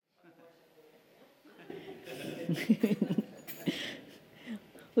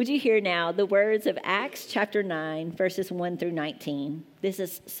Would you hear now the words of Acts chapter 9, verses 1 through 19? This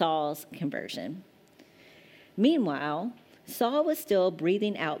is Saul's conversion. Meanwhile, Saul was still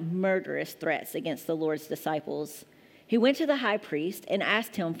breathing out murderous threats against the Lord's disciples. He went to the high priest and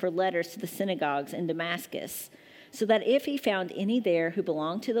asked him for letters to the synagogues in Damascus, so that if he found any there who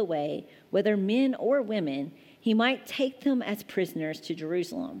belonged to the way, whether men or women, he might take them as prisoners to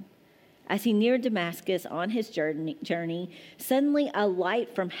Jerusalem. As he neared Damascus on his journey, suddenly a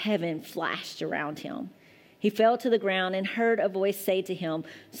light from heaven flashed around him. He fell to the ground and heard a voice say to him,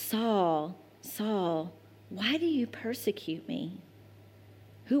 "Saul, Saul, why do you persecute me?"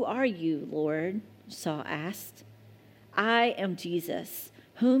 "Who are you, Lord?" Saul asked. "I am Jesus,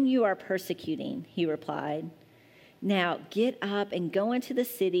 whom you are persecuting," he replied. "Now get up and go into the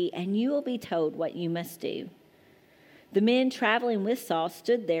city, and you will be told what you must do." The men traveling with Saul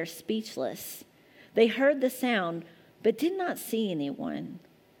stood there speechless. They heard the sound, but did not see anyone.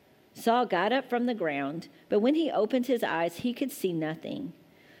 Saul got up from the ground, but when he opened his eyes, he could see nothing.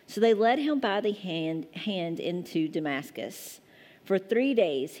 So they led him by the hand into Damascus. For 3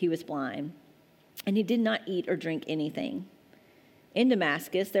 days he was blind, and he did not eat or drink anything. In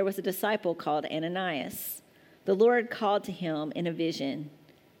Damascus there was a disciple called Ananias. The Lord called to him in a vision,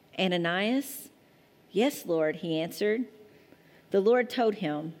 "Ananias?" "Yes, Lord," he answered. The Lord told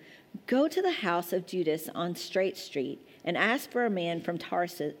him, "Go to the house of Judas on Straight Street and ask for a man from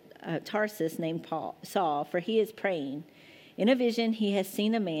Tarsus named Saul, for he is praying. In a vision he has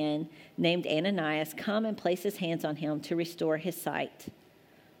seen a man named Ananias come and place his hands on him to restore his sight."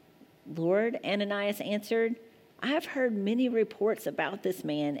 "Lord," Ananias answered, "I have heard many reports about this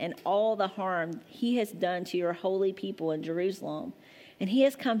man and all the harm he has done to your holy people in Jerusalem. And he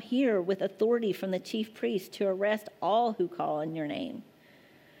has come here with authority from the chief priest to arrest all who call on your name."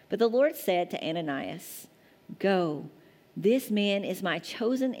 But the Lord said to Ananias, "Go, this man is my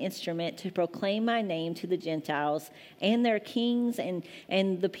chosen instrument to proclaim my name to the Gentiles and their kings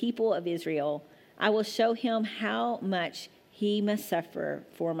and the people of Israel. I will show him how much he must suffer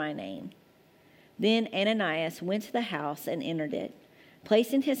for my name." Then Ananias went to the house and entered it.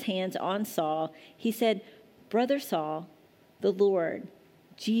 Placing his hands on Saul, he said, "Brother Saul, the Lord,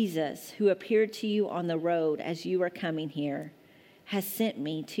 Jesus, who appeared to you on the road as you were coming here, has sent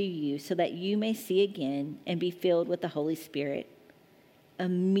me to you so that you may see again and be filled with the Holy Spirit."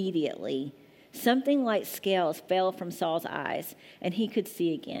 Immediately, something like scales fell from Saul's eyes, and he could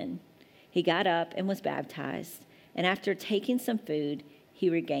see again. He got up and was baptized, and after taking some food,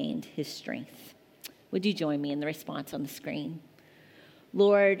 he regained his strength. Would you join me in the response on the screen?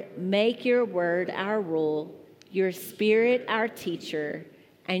 Lord, make your word our rule, your spirit our teacher,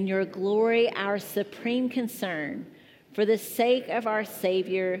 and your glory our supreme concern, for the sake of our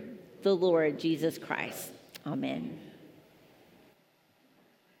Savior, the Lord Jesus Christ. Amen.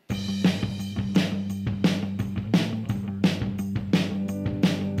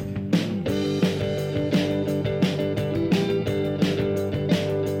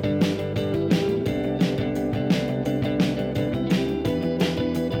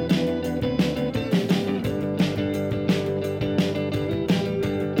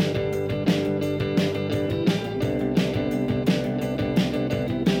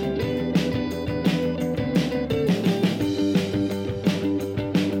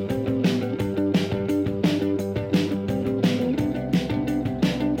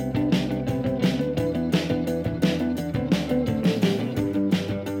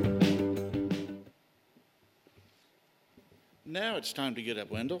 Now it's time to get up,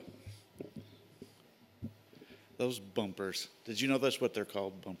 Wendell. Those bumpers. Did you know that's what they're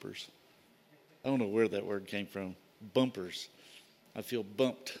called, bumpers? I don't know where that word came from. Bumpers. I feel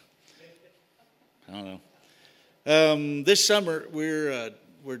bumped. I don't know. This summer we're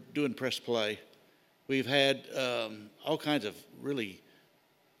doing press play. We've had all kinds of really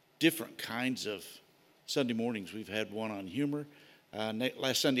different kinds of Sunday mornings. We've had one on humor.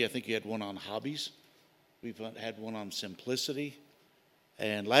 Last Sunday I think you had one on hobbies. We've had one on simplicity.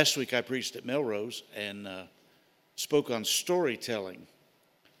 And last week I preached at Melrose and spoke on storytelling.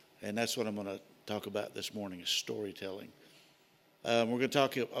 And that's what I'm going to talk about this morning, is storytelling. We're going to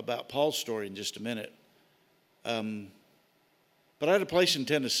talk about Paul's story in just a minute. But I had a place in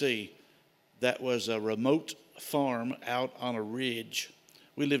Tennessee that was a remote farm out on a ridge.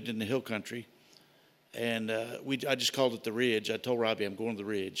 We lived in the hill country. And I just called it the Ridge. I told Robbie I'm going to the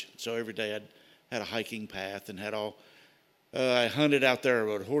Ridge. So every day I had a hiking path and had all. I hunted out there. I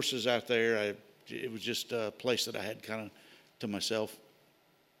rode horses out there. It was just a place that I had kind of to myself.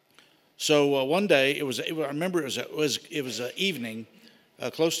 So one day I remember it was an evening,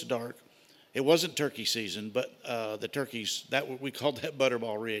 close to dark, It wasn't turkey season, but the turkeys, we called that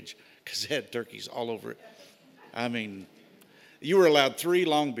Butterball Ridge because it had turkeys all over it. I mean, you were allowed 3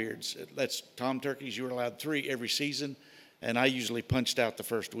 longbeards. That's tom turkeys. You were allowed 3 every season, and I usually punched out the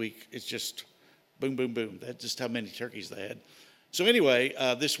first week. It's just boom, boom, boom. That's just how many turkeys they had. So anyway,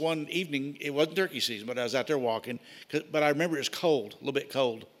 this one evening, it wasn't turkey season, but I was out there walking. But I remember it was cold, a little bit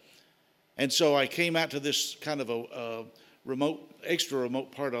cold. And so I came out to this kind of a extra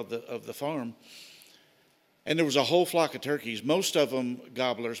remote part of the farm. And there was a whole flock of turkeys, most of them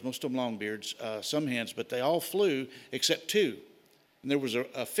gobblers, most of them longbeards, some hens, but they all flew except 2. And there was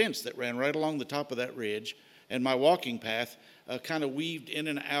a fence that ran right along the top of that ridge. And my walking path kind of weaved in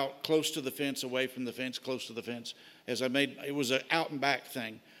and out, close to the fence, away from the fence, close to the fence. It was an out and back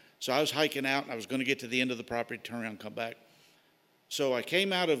thing. So I was hiking out, and I was going to get to the end of the property, turn around, come back. So I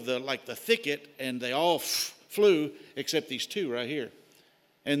came out of the thicket, and they all flew except these 2 right here.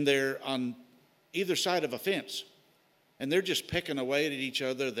 And they're on either side of a fence. And they're just pecking away at each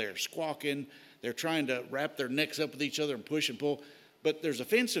other. They're squawking. They're trying to wrap their necks up with each other and push and pull. But there's a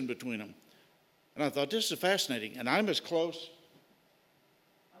fence in between them. And I thought, this is fascinating. And I'm as close.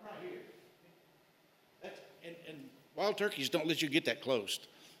 I'm right here. And wild turkeys don't let you get that close.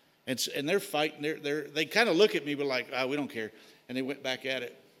 And they're fighting. They kind of look at me, but like, we don't care. And they went back at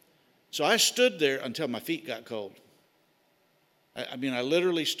it. So I stood there until my feet got cold. I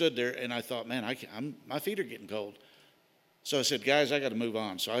literally stood there, and I thought, man, my feet are getting cold. So I said, guys, I got to move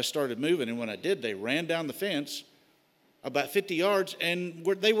on. So I started moving, and when I did, they ran down the fence about 50 yards, and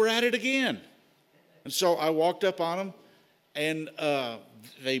they were at it again. And so I walked up on them, and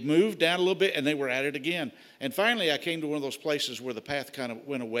they moved down a little bit, and they were at it again. And finally, I came to one of those places where the path kind of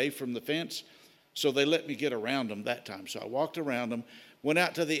went away from the fence, so they let me get around them that time. So I walked around them, went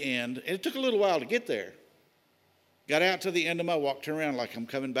out to the end, and it took a little while to get there. Got out to the end of my walk, turned around like I'm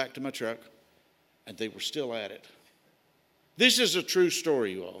coming back to my truck, and they were still at it. This is a true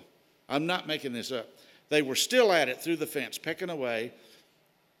story, you all. I'm not making this up. They were still at it through the fence, pecking away.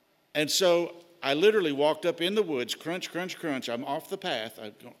 And so I literally walked up in the woods, crunch, crunch, crunch. I'm off the path.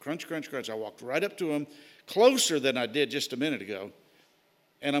 I crunch, crunch, crunch. I walked right up to them, closer than I did just a minute ago.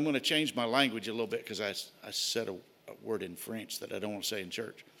 And I'm going to change my language a little bit because I said a word in French that I don't want to say in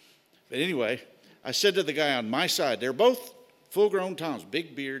church. But anyway, I said to the guy on my side, they're both full-grown toms,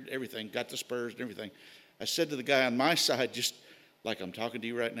 big beard, everything, got the spurs and everything. I said to the guy on my side, just like I'm talking to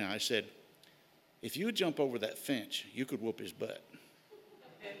you right now, I said, if you would jump over that fence, you could whoop his butt.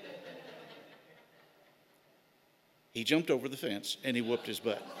 He jumped over the fence, and he whooped his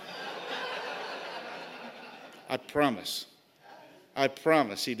butt. I promise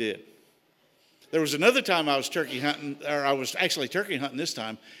he did. There was another time I was turkey hunting this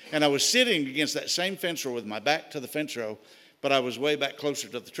time, and I was sitting against that same fence row with my back to the fence row, but I was way back closer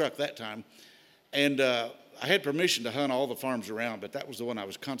to the truck that time. And I had permission to hunt all the farms around, but that was the one I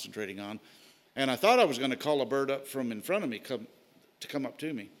was concentrating on. And I thought I was going to call a bird up from in front of me to come up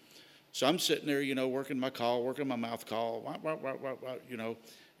to me. So I'm sitting there, working my call, working my mouth call,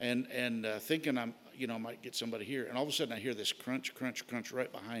 and thinking I might get somebody here. And all of a sudden I hear this crunch, crunch, crunch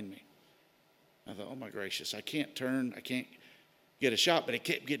right behind me. I thought, oh my gracious, I can't turn, I can't get a shot, but it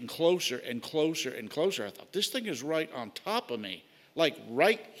kept getting closer and closer and closer. I thought, this thing is right on top of me, like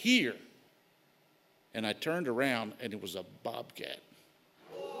right here. And I turned around, and it was a bobcat.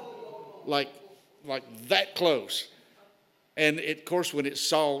 Like that close. And of course, when it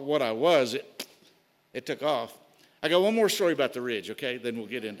saw what I was, it took off. I got one more story about the ridge, okay? Then we'll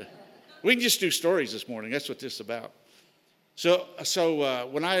get into. We can just do stories this morning. That's what this is about. So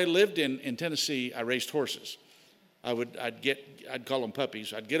when I lived in Tennessee, I raised horses. I'd call them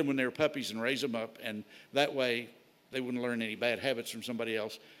puppies. I'd get them when they were puppies and raise them up, and that way they wouldn't learn any bad habits from somebody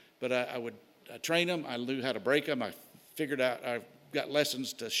else. But I would train them. I knew how to break them. I figured out I got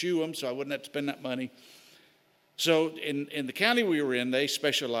lessons to shoe them, so I wouldn't have to spend that money. So in the county we were in, they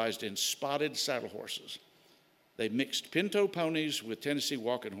specialized in spotted saddle horses. They mixed pinto ponies with Tennessee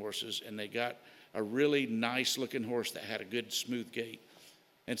walking horses, and they got a really nice-looking horse that had a good, smooth gait.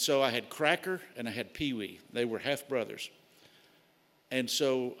 And so I had Cracker and I had Pee-wee. They were half-brothers. And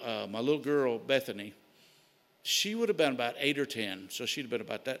so my little girl, Bethany, she would have been about 8 or 10, so she'd have been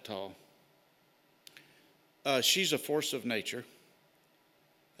about that tall. She's a force of nature.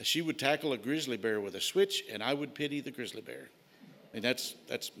 She would tackle a grizzly bear with a switch, and I would pity the grizzly bear. And that's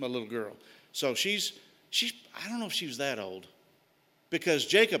my little girl. So she's I don't know if she was that old, because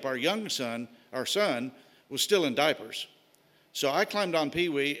Jacob, our son, was still in diapers. So I climbed on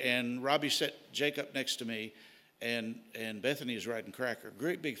Pee-wee, and Robbie set Jacob next to me, and Bethany is riding Cracker.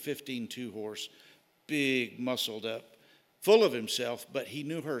 Great big 15-2 horse, big muscled up, full of himself, but he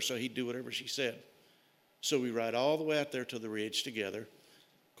knew her, so he'd do whatever she said. So we ride all the way out there to the ridge together.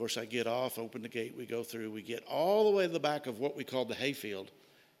 Of course, I get off, open the gate, we go through. We get all the way to the back of what we call the hayfield.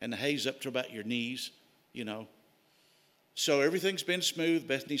 And the hay's up to about your knees, you know. So everything's been smooth.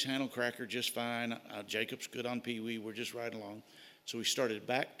 Bethany's handled Cracker just fine. Jacob's good on Pee Wee. We're just riding along. So we started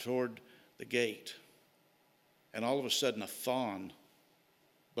back toward the gate. And all of a sudden, a fawn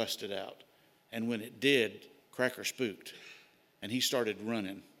busted out. And when it did, Cracker spooked. And he started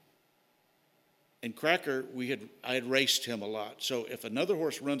running. And Cracker, I had raced him a lot. So if another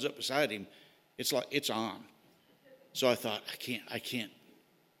horse runs up beside him, it's like it's on. So I thought, I can't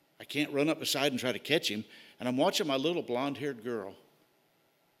run up beside and try to catch him. And I'm watching my little blonde-haired girl,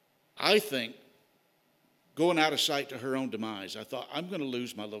 I think, going out of sight to her own demise. I thought, I'm going to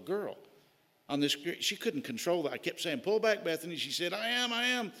lose my little girl. She couldn't control that. I kept saying, pull back, Bethany. She said, I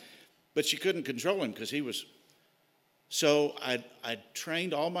am. But she couldn't control him because he was. So I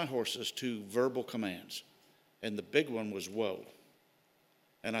trained all my horses to verbal commands. And the big one was, whoa.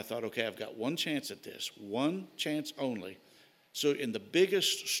 And I thought, okay, I've got one chance at this. One chance only. So in the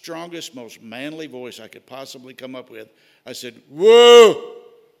biggest, strongest, most manly voice I could possibly come up with, I said, whoa,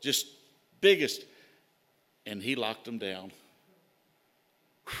 just biggest. And he locked him down.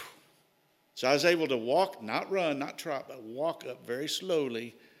 Whew. So I was able to walk, not run, not trot, but walk up very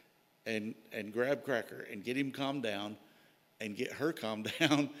slowly and grab Cracker and get him calmed down and get her calmed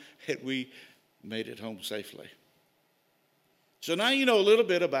down, and we made it home safely. So now you know a little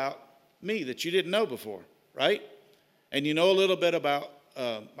bit about me that you didn't know before, right? And you know a little bit about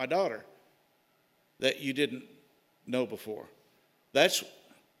my daughter that you didn't know before. That's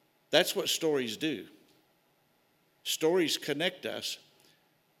what stories do. Stories connect us.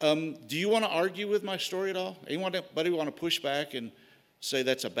 Do you want to argue with my story at all? Anybody want to push back and say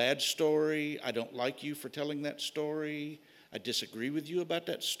that's a bad story? I don't like you for telling that story. I disagree with you about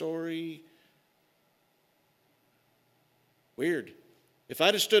that story. Weird. If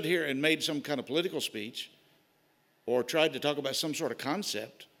I'd have stood here and made some kind of political speech, or tried to talk about some sort of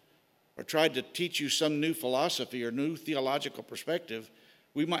concept, or tried to teach you some new philosophy or new theological perspective,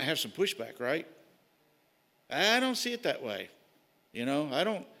 we might have some pushback, right? I don't see it that way. You know, I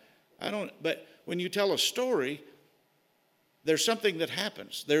don't, but when you tell a story, there's something that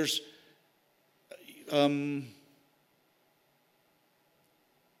happens. There's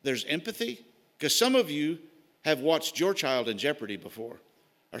empathy, because some of you have watched your child in jeopardy before,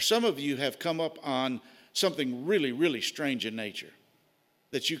 or some of you have come up on something really, really strange in nature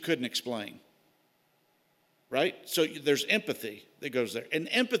that you couldn't explain, right? So there's empathy that goes there. And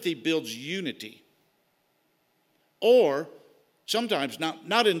empathy builds unity. Or sometimes,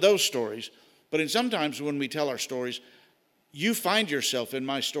 not in those stories, but in sometimes when we tell our stories, you find yourself in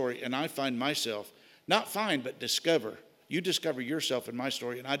my story and I find myself, not find, but discover. You discover yourself in my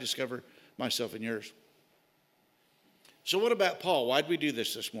story and I discover myself in yours. So what about Paul? Why'd we do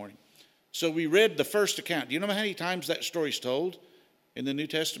this morning? So we read the first account. Do you know how many times that story's told in the New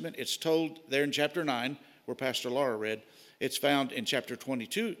Testament? It's told there in chapter 9, where Pastor Laura read. It's found in chapter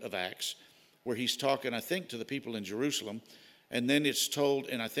 22 of Acts, where he's talking, I think, to the people in Jerusalem. And then it's told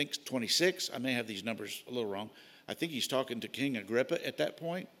in, I think, 26. I may have these numbers a little wrong. I think he's talking to King Agrippa at that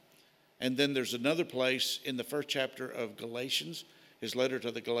point. And then there's another place in the first chapter of Galatians, his letter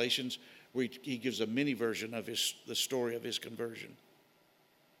to the Galatians, where he gives a mini version of the story of his conversion.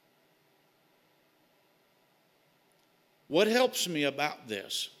 What helps me about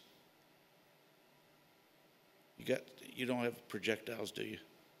this? You don't have projectiles, do you?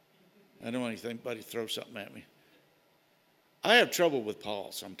 I don't want anybody to throw something at me. I have trouble with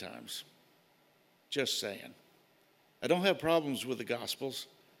Paul sometimes. Just saying. I don't have problems with the Gospels.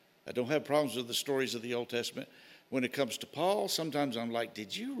 I don't have problems with the stories of the Old Testament. When it comes to Paul, sometimes I'm like,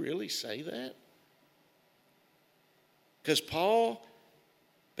 did you really say that? Because Paul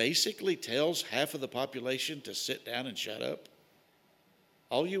basically tells half of the population to sit down and shut up.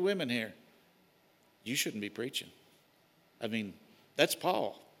 All you women here, you shouldn't be preaching. I mean, that's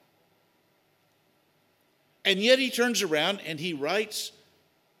Paul. And yet he turns around and he writes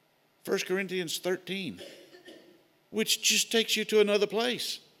 1 Corinthians 13, which just takes you to another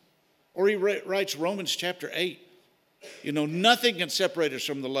place. Or he writes Romans chapter 8. You know, nothing can separate us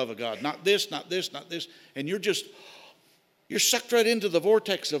from the love of God. Not this, not this, not this. And you're sucked right into the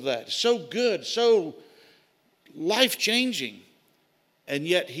vortex of that. So good, so life-changing. And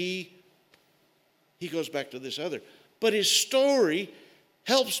yet he goes back to this other. But his story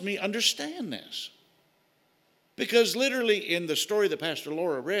helps me understand this. Because literally in the story that Pastor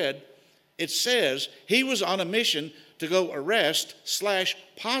Laura read, it says he was on a mission to go arrest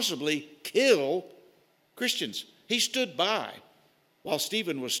 / possibly kill Christians. He stood by while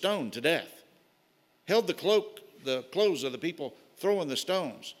Stephen was stoned to death, held the clothes of the people throwing the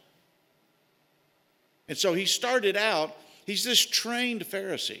stones. And so he started out, he's this trained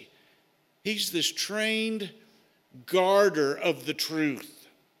Pharisee. He's this trained guarder of the truth,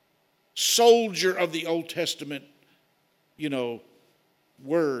 soldier of the Old Testament,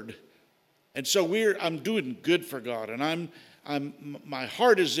 word. And so I'm doing good for God, and my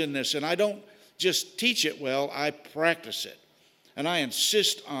heart is in this, and I don't just teach it well, I practice it. And I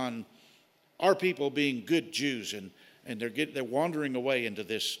insist on our people being good Jews, and they're wandering away into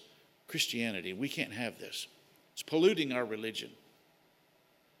this Christianity. We can't have this. It's polluting our religion.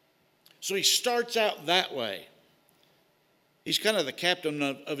 So he starts out that way. He's kind of the captain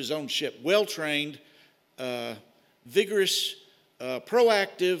of his own ship, well-trained, vigorous,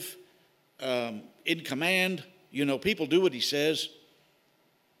 proactive, in command. People do what he says.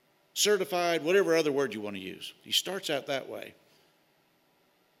 Certified, whatever other word you want to use. He starts out that way.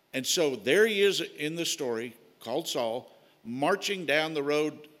 And so there he is in the story, called Saul, marching down the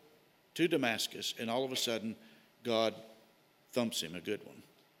road to Damascus, and all of a sudden, God thumps him a good one.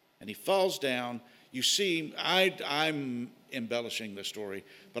 And he falls down. You see, I'm embellishing the story,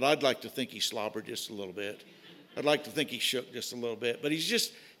 but I'd like to think he slobbered just a little bit. I'd like to think he shook just a little bit, but he's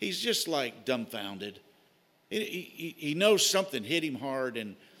just like dumbfounded. He knows something hit him hard,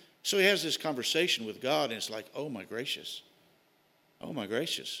 and so he has this conversation with God, and it's like, oh my gracious,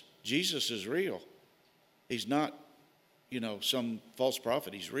 Jesus is real. He's not, some false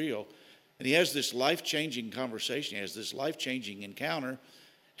prophet. He's real. And he has this life-changing conversation. He has this life-changing encounter.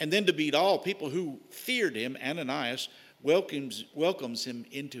 And then to beat all, people who feared him, Ananias, welcomes him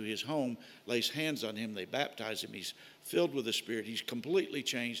into his home, lays hands on him, they baptize him. He's filled with the Spirit. He's completely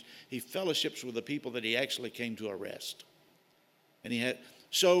changed. He fellowships with the people that he actually came to arrest.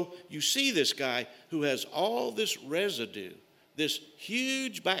 So you see this guy who has all this residue, this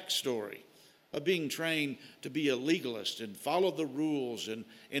huge backstory of being trained to be a legalist and follow the rules and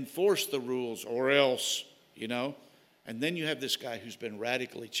enforce the rules, or else, And then you have this guy who's been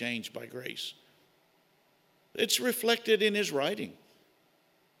radically changed by grace. It's reflected in his writing,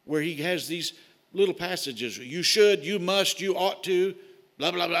 where he has these little passages. You should, you must, you ought to,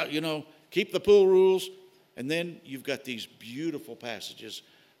 blah, blah, blah, keep the pool rules. And then you've got these beautiful passages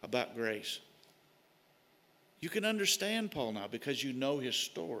about grace. You can understand Paul now because you know his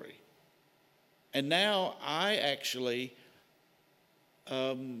story. And now I actually,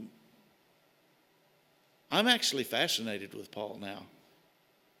 I'm actually fascinated with Paul now.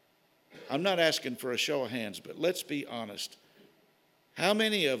 I'm not asking for a show of hands, but let's be honest. How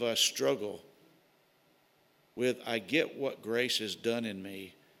many of us struggle with, I get what grace has done in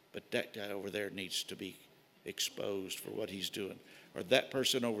me, but that guy over there needs to be exposed for what he's doing. Or that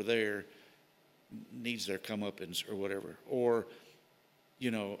person over there needs their comeuppance or whatever. Or,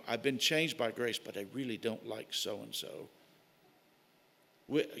 I've been changed by grace, but I really don't like so-and-so.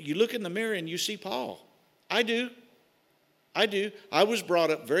 You look in the mirror and you see Paul. I do. I was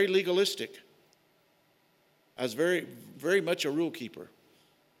brought up very legalistic. I was very, very much a rule keeper.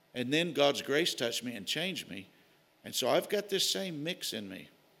 And then God's grace touched me and changed me. And so I've got this same mix in me.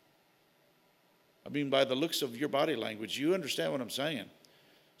 By the looks of your body language, you understand what I'm saying.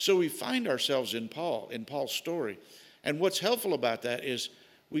 So we find ourselves in Paul's story. And what's helpful about that is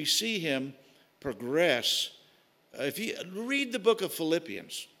we see him progress. If you read the book of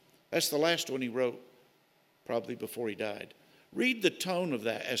Philippians, that's the last one he wrote, probably before he died. Read the tone of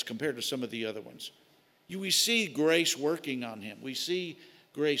that as compared to some of the other ones. We see grace working on him. We see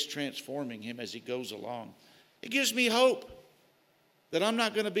grace transforming him as he goes along. It gives me hope that I'm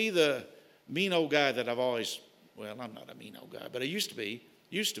not going to be the mean old guy that I'm not a mean old guy, but I used to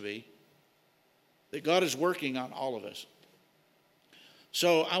be, that God is working on all of us.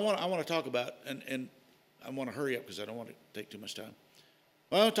 So I want to talk about, and I want to hurry up because I don't want to take too much time.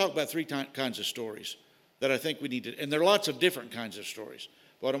 I want to talk about three kinds of stories that I think we need to, and there are lots of different kinds of stories,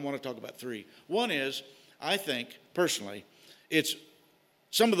 but I want to talk about three. One is, I think, personally, it's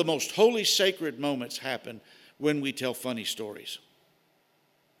some of the most holy, sacred moments happen when we tell funny stories.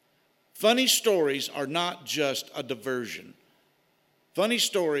 Funny stories are not just a diversion. Funny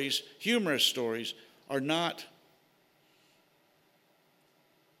stories, humorous stories, are not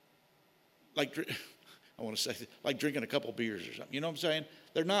like, I want to say, like drinking a couple beers or something. You know what I'm saying?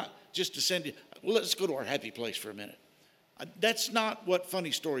 They're not just to send you, well, let's go to our happy place for a minute. That's not what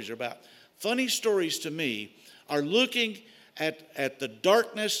funny stories are about. Funny stories to me are looking at the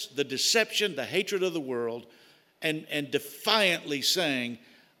darkness, the deception, the hatred of the world, and defiantly saying,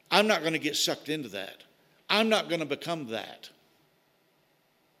 I'm not going to get sucked into that. I'm not going to become that.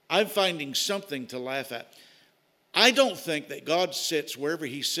 I'm finding something to laugh at. I don't think that God sits wherever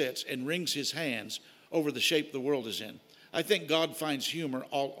he sits and wrings his hands over the shape the world is in. I think God finds humor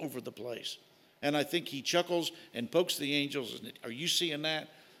all over the place. And I think he chuckles and pokes the angels. Are you seeing that?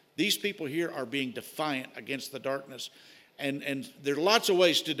 These people here are being defiant against the darkness. And there are lots of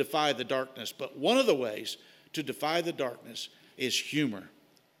ways to defy the darkness, but one of the ways to defy the darkness is humor,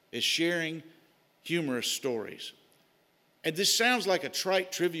 is sharing humorous stories. And this sounds like a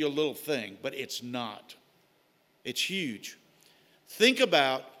trite, trivial little thing, but it's not. It's huge. Think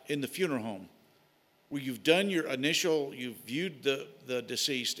about in the funeral home where you've done your initial, you've viewed the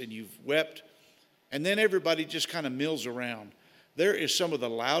deceased and you've wept, and then everybody just kind of mills around. There is some of the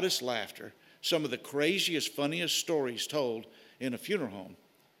loudest laughter, some of the craziest, funniest stories told in a funeral home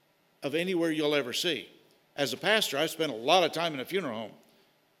of anywhere you'll ever see. As a pastor, I've spent a lot of time in a funeral home,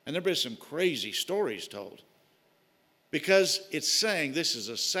 and there have been some crazy stories told. Because it's saying this is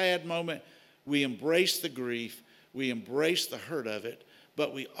a sad moment. We embrace the grief. We embrace the hurt of it.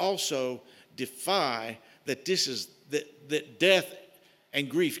 But we also defy that that death and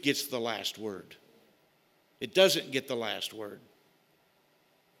grief gets the last word. It doesn't get the last word.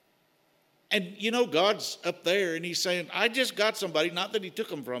 And you know, God's up there and he's saying, I just got somebody, not that he took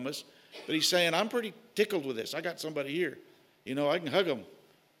them from us, but he's saying, I'm pretty tickled with this. I got somebody here. You know, I can hug them,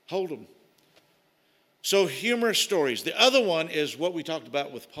 hold them. So humorous stories. The other one is what we talked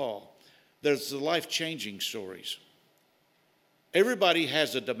about with Paul. There's the life-changing stories. Everybody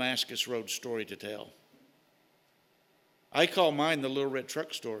has a Damascus Road story to tell. I call mine the Little Red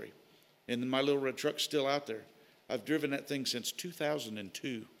Truck story. And my Little Red Truck's still out there. I've driven that thing since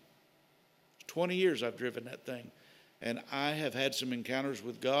 2002. 20 years I've driven that thing. And I have had some encounters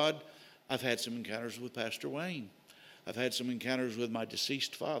with God. I've had some encounters with Pastor Wayne. I've had some encounters with my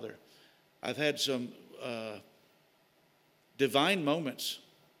deceased father. I've had some divine moments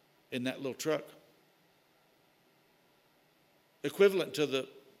in that little truck. Equivalent to the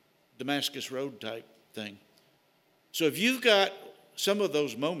Damascus Road type thing. So if you've got some of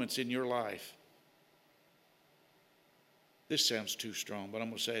those moments in your life, this sounds too strong, but I'm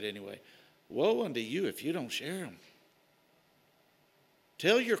going to say it anyway. Woe unto you if you don't share them.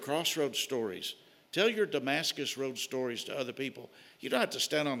 Tell your crossroads stories. Tell your Damascus Road stories to other people. You don't have to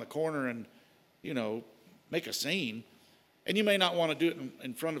stand on the corner and, make a scene. And you may not want to do it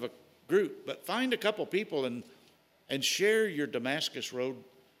in front of a group, but find a couple people and share your Damascus Road,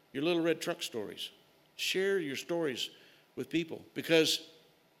 your Little Red Truck stories. Share your stories with people because,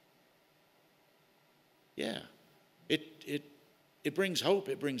 it brings hope.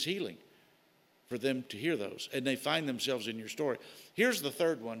 It brings healing for them to hear those. And they find themselves in your story. Here's the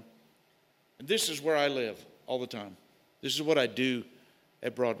third one. And this is where I live all the time. This is what I do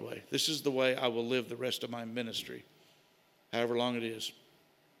at Broadway. This is the way I will live the rest of my ministry, however long it is.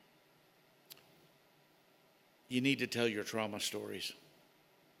 You need to tell your trauma stories.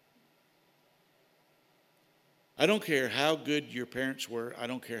 I don't care how good your parents were. I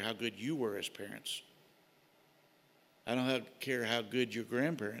don't care how good you were as parents. I don't care how good your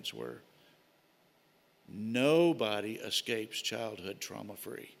grandparents were. Nobody escapes childhood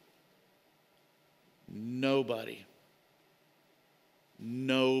trauma-free. Nobody.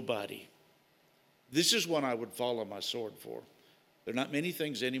 Nobody. This is one I would fall on my sword for. There are not many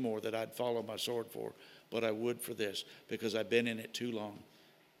things anymore that I'd follow my sword for, but I would for this because I've been in it too long.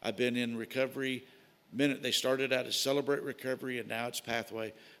 I've been in recovery. They started out as Celebrate Recovery and now it's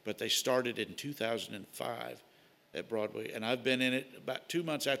Pathway, but they started in 2005 at Broadway. And I've been in it about 2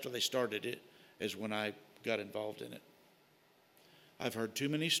 months after they started it is when I got involved in it. I've heard too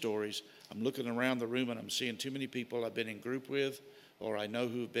many stories. I'm looking around the room and I'm seeing too many people I've been in group with or I know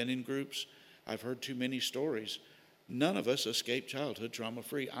who have been in groups. I've heard too many stories. None of us escape childhood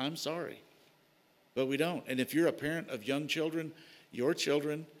trauma-free. I'm sorry, but we don't. And if you're a parent of young children, your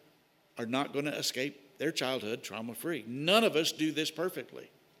children are not going to escape their childhood trauma-free. None of us do this perfectly.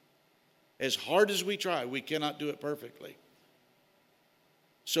 As hard as we try, we cannot do it perfectly.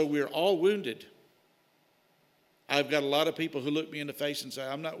 So we're all wounded. I've got a lot of people who look me in the face and say,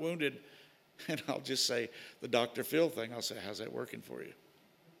 I'm not wounded. And I'll just say the Dr. Phil thing. I'll say, how's that working for you?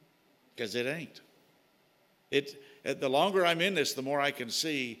 Because it ain't. The longer I'm in this, the more I can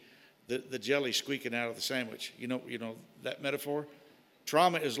see the jelly squeaking out of the sandwich. You know that metaphor?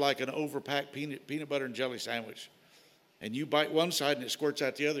 Trauma is like an overpacked peanut butter and jelly sandwich. And you bite one side and it squirts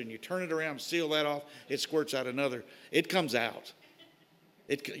out the other, and you turn it around, seal that off, it squirts out another. It comes out.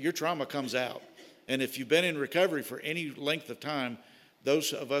 Your trauma comes out. And if you've been in recovery for any length of time,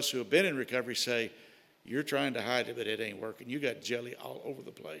 those of us who have been in recovery say, you're trying to hide it, but it ain't working. You got jelly all over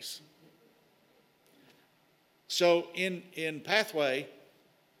the place. So in Pathway,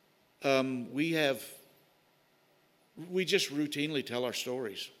 we have We just routinely tell our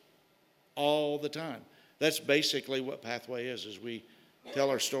stories all the time. That's basically what Pathway is we tell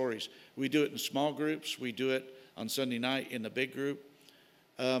our stories. We do it in small groups. We do it on Sunday night in the big group.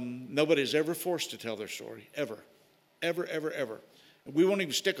 Nobody's ever forced to tell their story, ever, ever, ever, ever. We won't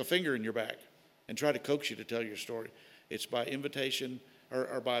even stick a finger in your back and try to coax you to tell your story. It's by invitation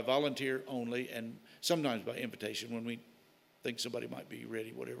or by volunteer only, and sometimes by invitation when we think somebody might be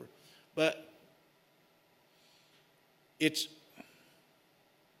ready, whatever. But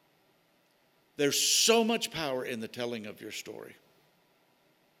there's so much power in the telling of your story.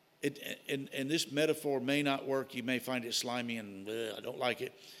 And this metaphor may not work. You may find it slimy and I don't like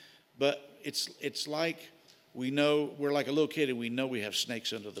it. But it's like we're like a little kid and we know we have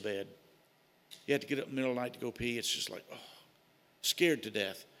snakes under the bed. You have to get up in the middle of the night to go pee. It's just like, scared to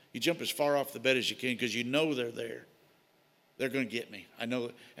death. You jump as far off the bed as you can because you know they're there. They're going to get me. I know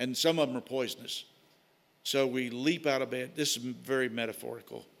it. And some of them are poisonous. So we leap out of bed. This is very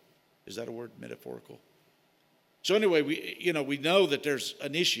metaphorical. Is that a word, metaphorical? So anyway, we know that there's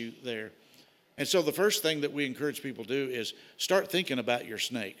an issue there. And so the first thing that we encourage people to do is start thinking about your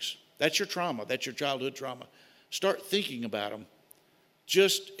snakes. That's your trauma. That's your childhood trauma. Start thinking about them.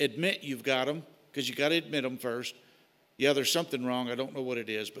 Just admit you've got them, because you got to admit them first. Yeah, there's something wrong. I don't know what it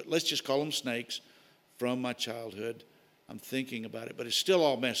is, but let's just call them snakes from my childhood. I'm thinking about it, but it's still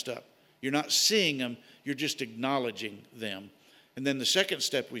all messed up. You're not seeing them. You're just acknowledging them. And then the second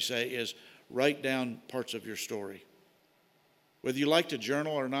step we say is write down parts of your story. Whether you like to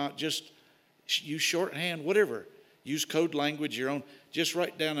journal or not, just use shorthand, whatever. Use code language, your own. Just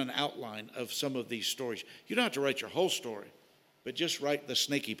write down an outline of some of these stories. You don't have to write your whole story, but just write the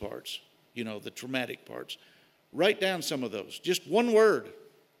snaky parts, the traumatic parts. Write down some of those. Just one word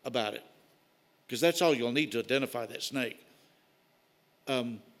about it, because that's all you'll need to identify that snake.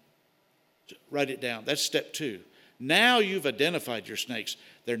 Write it down. That's step 2. Now you've identified your snakes.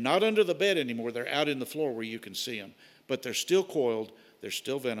 They're not under the bed anymore. They're out in the floor where you can see them. But they're still coiled. They're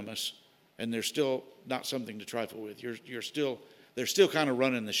still venomous. And they're still not something to trifle with. They're still kind of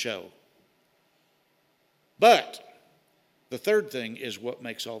running the show. But the third thing is what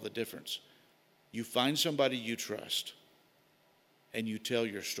makes all the difference. You find somebody you trust and you tell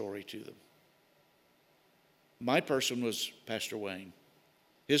your story to them. My person was Pastor Wayne.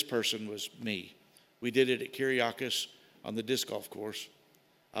 His person was me. We did it at Kyriakis on the disc golf course.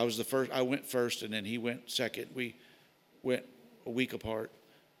 I was the first. I went first, and then he went second. We went a week apart.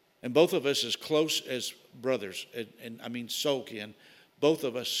 And both of us as close as brothers, and I mean soul kin, both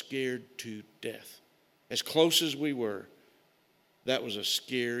of us scared to death. As close as we were, that was a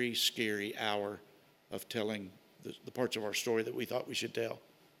scary, scary hour of telling the parts of our story that we thought we should tell.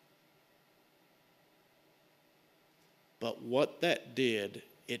 But what that did,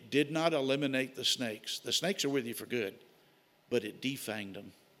 it did not eliminate the snakes. The snakes are with you for good, but it defanged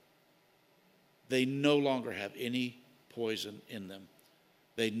them. They no longer have any poison in them.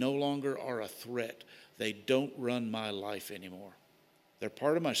 They no longer are a threat. They don't run my life anymore. They're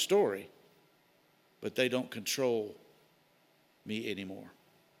part of my story, but they don't control me anymore.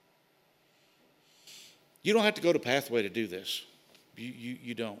 You don't have to go to Pathway to do this.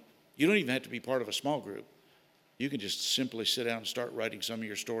 You don't. You don't even have to be part of a small group. You can just simply sit down and start writing some of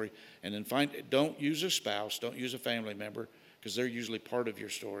your story, and then don't use a spouse, don't use a family member, because they're usually part of your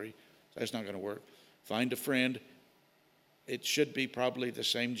story. That's not going to work. Find a friend. It should be probably the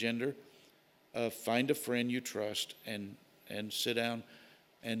same gender. Find a friend you trust and sit down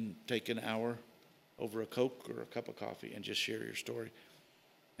and take an hour over a Coke or a cup of coffee and just share your story.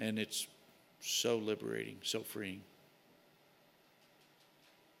 And it's so liberating, so freeing.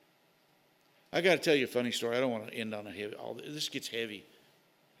 I got to tell you a funny story. I don't want to end on a heavy. This gets heavy.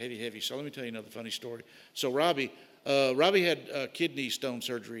 So let me tell you another funny story. So Robbie had kidney stone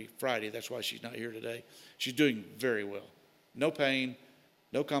surgery Friday. That's why she's not here today. She's doing very well. No pain,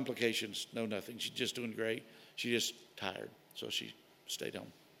 no complications, no nothing. She's just doing great. She's just tired, so she stayed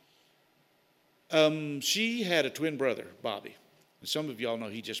home. She had a twin brother, Bobby. And some of y'all know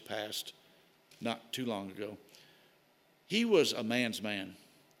he just passed not too long ago. He was a man's man.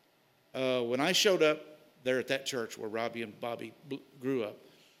 When I showed up there at that church where Robbie and Bobby grew up,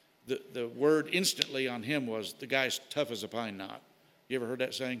 the word instantly on him was, the guy's tough as a pine knot. You ever heard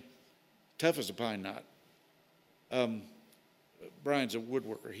that saying? Tough as a pine knot. Brian's a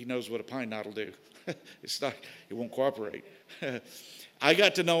woodworker. He knows what a pine knot will do. It won't cooperate. I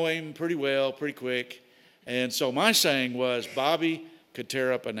got to know him pretty well, pretty quick. And so my saying was, Bobby could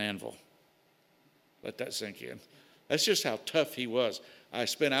tear up an anvil. Let that sink in. That's just how tough he was. I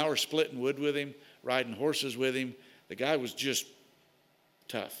spent hours splitting wood with him, riding horses with him. The guy was just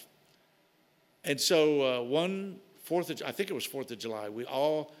tough. And so one I think it was 4th of July. We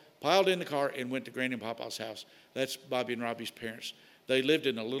all piled in the car and went to Granny and Papa's house. That's Bobby and Robbie's parents. They lived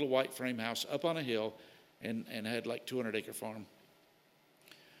in a little white frame house up on a hill and had like 200-acre farm.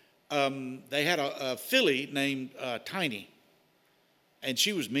 They had a filly named Tiny, and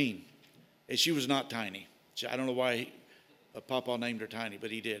she was mean, and she was not Tiny. I don't know why Papa named her Tiny,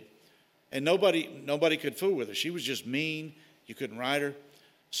 but he did. And nobody could fool with her. She was just mean. You couldn't ride her.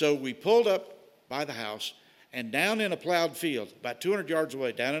 So we pulled up by the house, and down in a plowed field, about 200 yards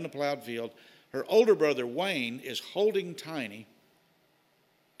away, down in a plowed field, her older brother, Wayne, is holding Tiny,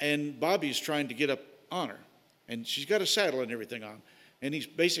 and Bobby's trying to get up on her. And she's got a saddle and everything on. And he's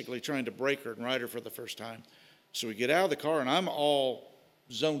basically trying to break her and ride her for the first time. So we get out of the car, and I'm all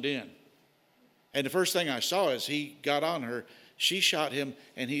zoned in. And the first thing I saw is he got on her. She shot him,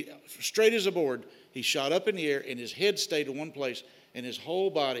 and he, straight as a board, he shot up in the air, and his head stayed in one place, and his whole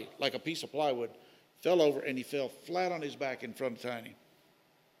body, like a piece of plywood, fell over, and he fell flat on his back in front of Tiny.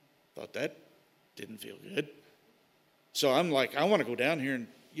 Thought that didn't feel good. So I'm like, I want to go down here and,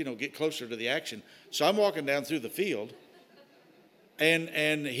 get closer to the action. So I'm walking down through the field,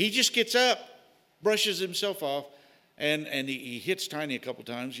 and he just gets up, brushes himself off, and he hits Tiny a couple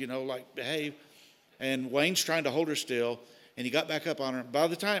times, like, behave. And Wayne's trying to hold her still, and he got back up on her. By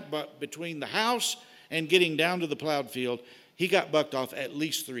the time, between the house and getting down to the plowed field, he got bucked off at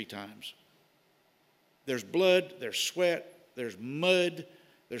least 3 times. There's blood, there's sweat, there's mud,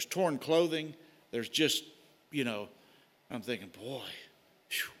 there's torn clothing, there's just, I'm thinking, boy,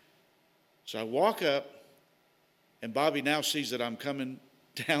 whew. So I walk up, and Bobby now sees that I'm coming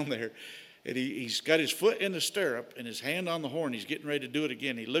down there, and he's got his foot in the stirrup and his hand on the horn. He's getting ready to do it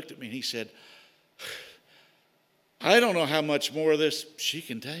again. He looked at me and he said, I don't know how much more of this she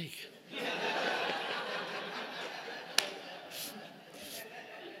can take.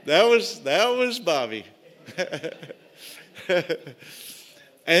 That was Bobby.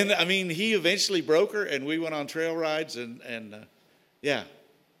 And I mean, he eventually broke her, and we went on trail rides, and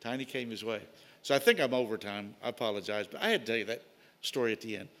Tiny came his way. So I think I'm over time. I apologize, but I had to tell you that story at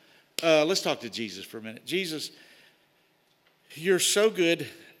the end. Let's talk to Jesus for a minute. Jesus, you're so good.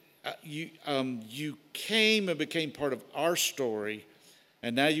 You came and became part of our story,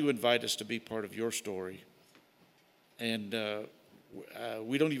 and now you invite us to be part of your story. And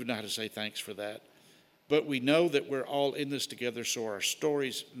we don't even know how to say thanks for that. But we know that we're all in this together, so our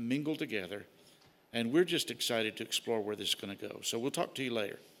stories mingle together. And we're just excited to explore where this is going to go. So we'll talk to you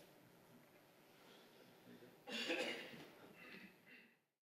later.